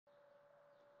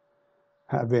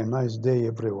Have a nice day,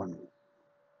 everyone.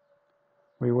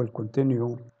 We will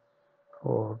continue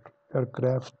for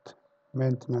aircraft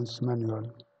maintenance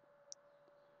manual.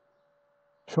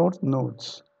 Short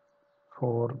notes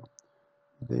for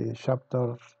the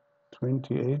chapter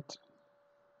 28,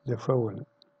 the fuel.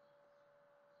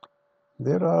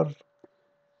 There are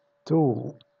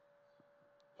two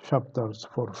chapters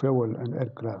for fuel and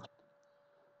aircraft.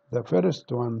 The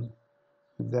first one,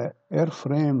 the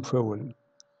airframe fuel,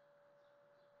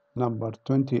 number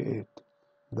 28.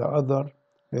 The other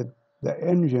is the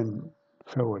engine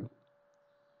fuel,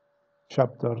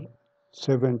 chapter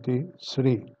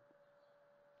 73.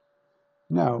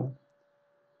 Now,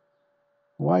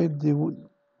 why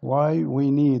we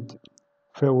need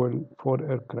fuel for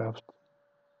aircraft?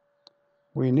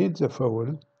 We need the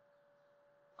fuel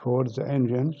for the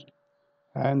engines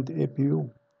and APU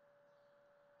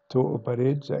to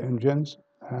operate the engines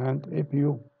and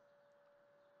APU.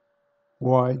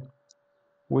 Why?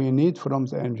 We need from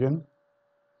the engine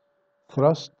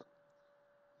thrust,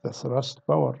 the thrust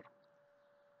power.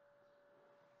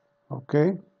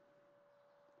 Okay?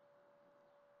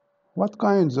 What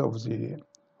type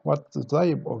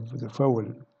of the fuel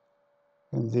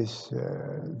in this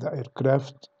the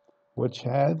aircraft which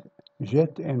had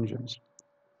jet engines,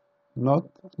 not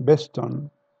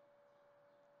piston,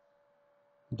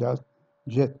 just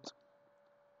jet.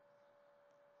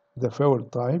 The fuel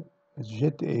type is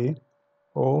Jet A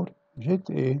or Jet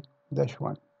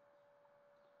A-1.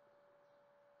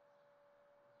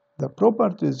 The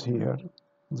properties here,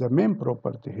 the main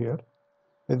property here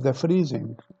is the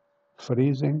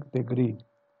freezing degree.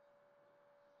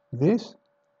 This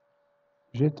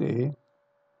Jet A,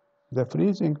 the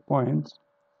freezing point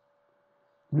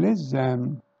less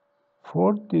than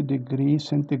 40 degrees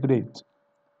centigrade,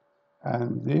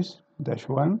 and this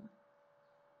 -1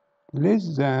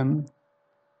 less than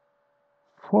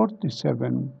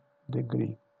 47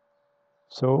 degrees.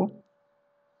 So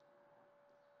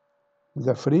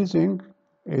the freezing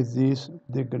is this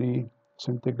degree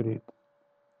centigrade.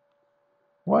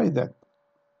 Why that?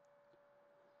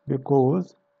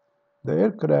 Because the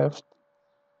aircraft,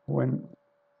 when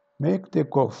make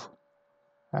takeoff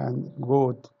and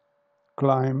go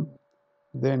climb,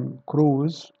 then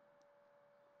cruise,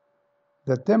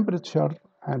 the temperature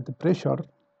and the pressure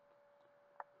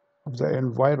of the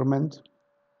environment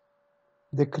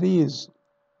decrease.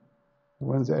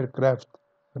 When the aircraft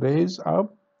raise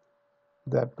up,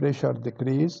 the pressure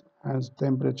decrease and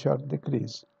temperature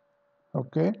decrease.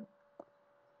 Okay?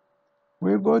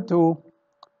 We go to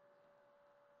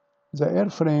the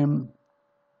airframe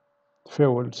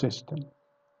fuel system.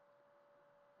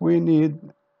 We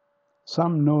need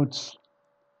some notes.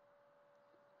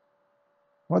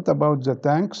 What about the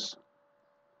tanks?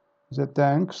 The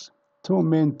tanks, two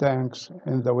main tanks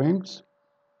in the wings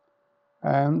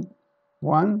and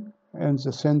one in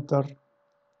the center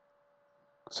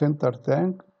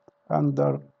tank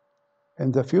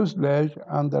in the fuselage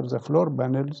under the floor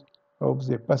panels of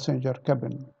the passenger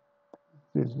cabin.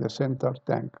 This is the center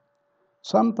tank.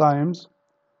 Sometimes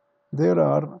there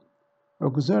are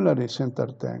auxiliary center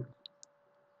tank,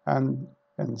 and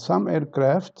in some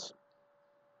aircrafts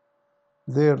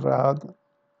there are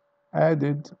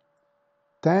added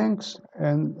tanks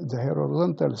and the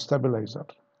horizontal stabilizer.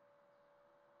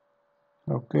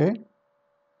 Okay?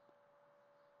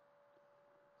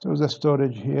 So the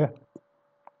storage here.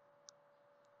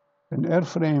 An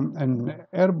airframe, an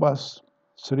Airbus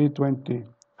 320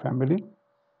 family,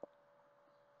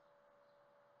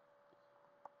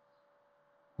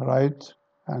 right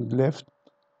and left,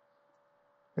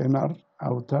 inner,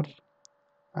 outer,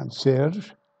 and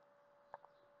surge.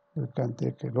 You can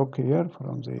take a look here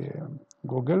from the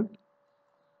Google.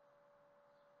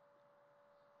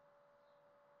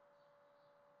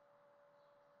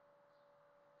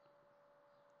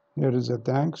 Here is the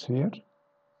tanks here,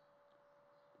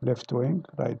 left wing,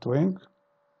 right wing,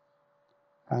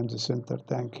 and the center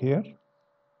tank here.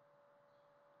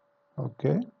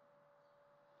 Okay,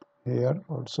 here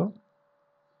also.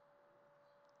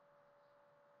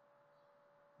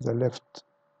 The left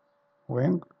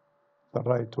wing, the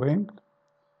right wing,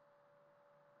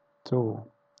 two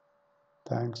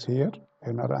tanks here,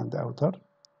 inner and outer.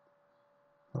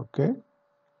 Okay.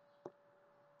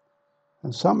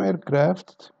 In some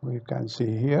aircraft, we can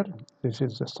see here, this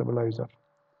is the stabilizer.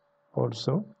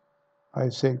 Also, I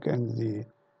think in the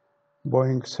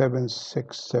Boeing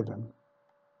 767.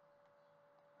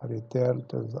 Return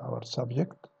to our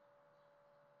subject.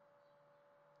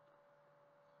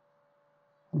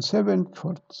 In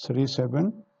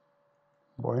 737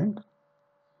 Boeing,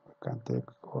 we can take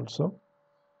also.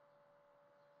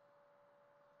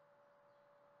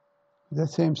 The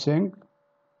same thing,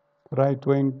 right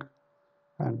wing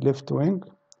and left wing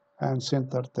and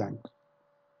center tank.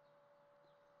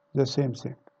 The same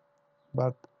thing,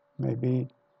 but maybe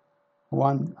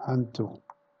 1 and 2.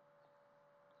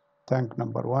 Tank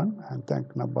number 1 and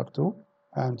tank number 2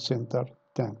 and center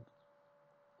tank.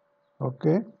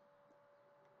 Okay.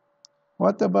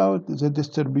 What about the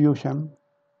distribution?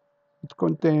 It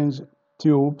contains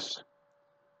tubes,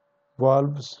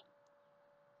 valves,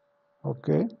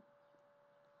 okay,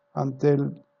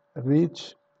 until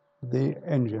reach the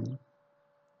engine.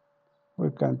 We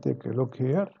can take a look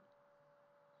here.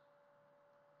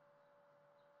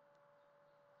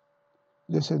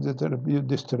 This is the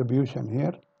distribution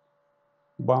here.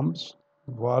 Pumps,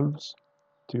 valves,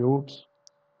 tubes,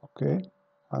 okay,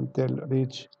 until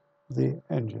reach the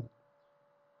engine.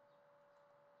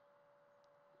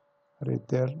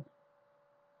 Return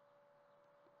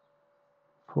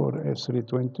for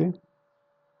S320.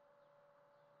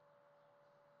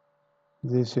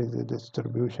 This is the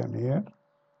distribution here.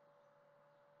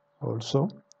 Also,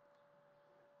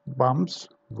 pumps,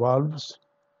 valves,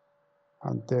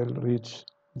 until reach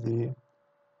the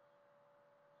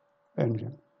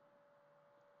engine.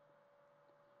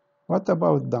 What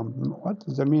about dump? What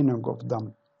is the meaning of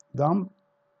dump? Dump,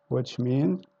 which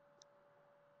means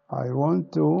I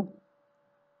want to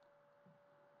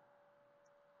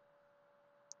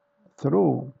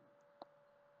throw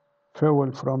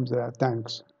fuel from the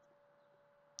tanks,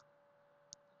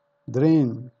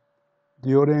 drain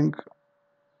during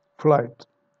flight.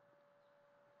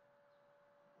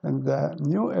 And the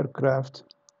new aircraft,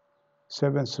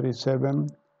 737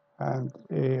 and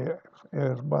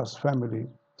Airbus family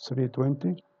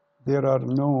 320, there are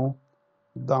no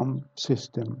dump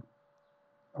system.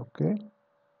 Okay.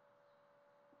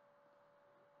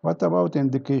 What about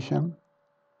indication?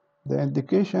 The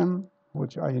indication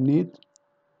which I need,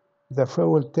 the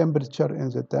fuel temperature in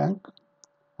the tank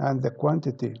and the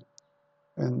quantity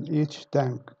in each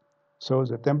tank. So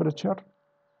the temperature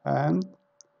and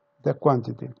the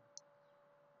quantity.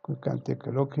 We can take a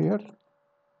look here.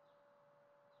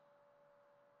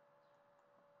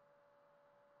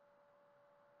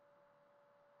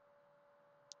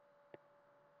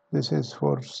 This is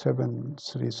for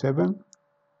 737,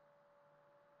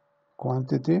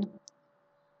 quantity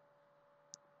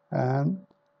and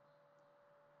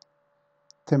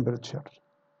temperature.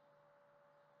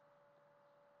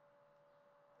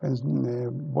 And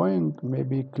Boeing may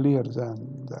be clearer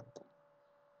than that.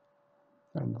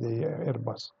 And the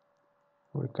Airbus,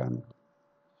 we can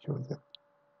show that.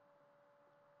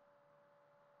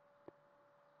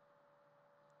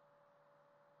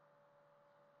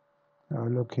 Now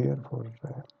look here for,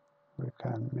 we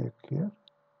can make here.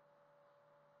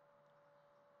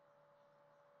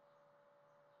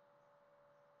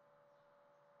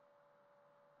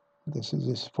 This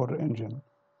is for engine.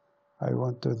 I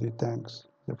want to the tanks,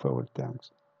 the fuel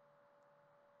tanks.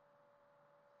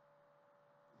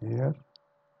 Here.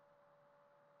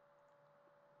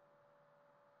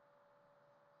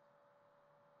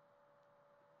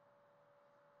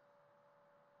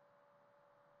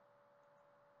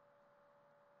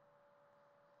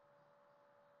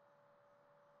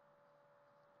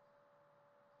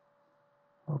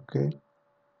 Okay.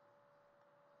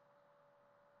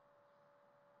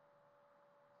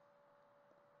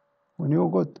 When you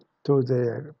go to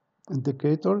the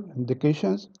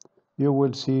indications, you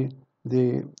will see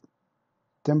the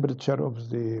temperature of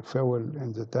the fuel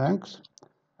in the tanks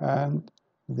and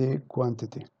the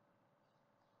quantity.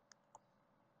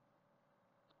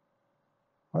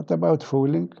 What about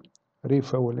fueling,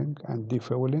 refueling, and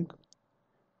defueling?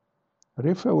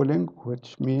 Refueling,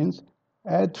 which means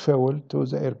add fuel to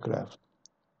the aircraft.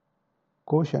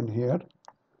 Caution here,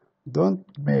 don't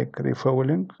make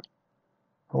refueling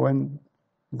when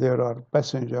there are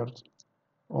passengers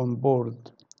on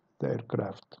board the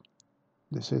aircraft.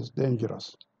 This is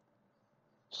dangerous.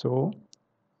 So,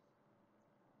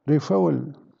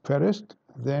 refuel first,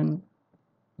 then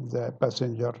the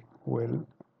passenger will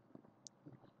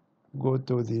go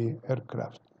to the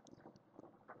aircraft.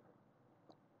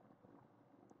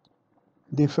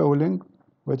 Defueling,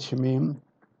 which means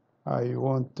I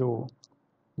want to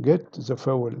get the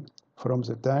fuel from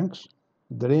the tanks,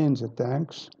 drain the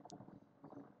tanks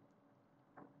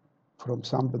from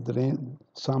some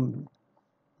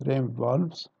drain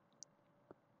valves.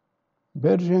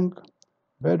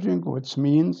 Purging, which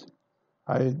means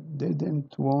I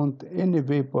didn't want any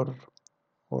vapor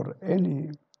or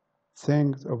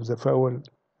anything of the fuel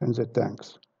in the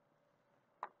tanks.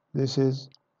 This is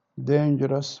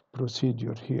dangerous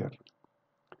procedure here.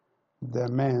 The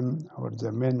men or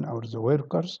the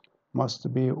workers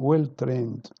must be well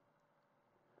trained,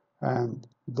 and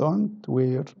don't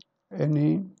wear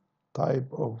any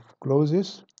type of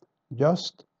clothes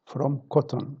just from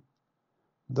cotton.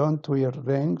 Don't wear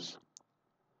rings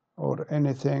or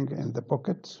anything in the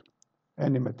pockets,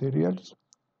 any materials,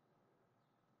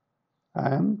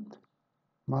 and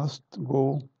must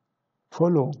go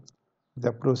follow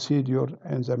the procedure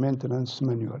in the maintenance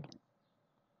manual.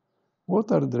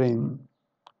 Water drain.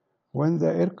 When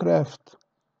the aircraft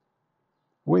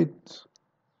waits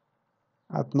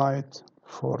at night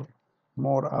for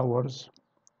more hours,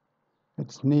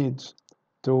 it needs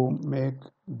to make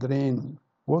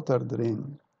water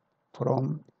drain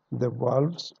from the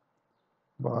valves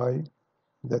by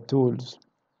the tools.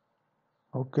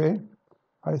 Okay,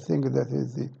 I think that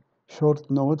is the short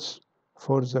notes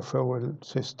for the fuel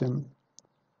system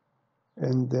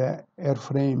in the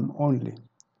airframe only.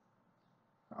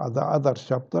 The other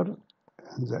chapter,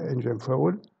 the engine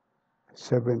fuel,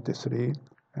 73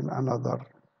 in another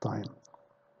time.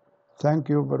 Thank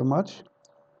you very much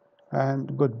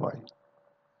and goodbye.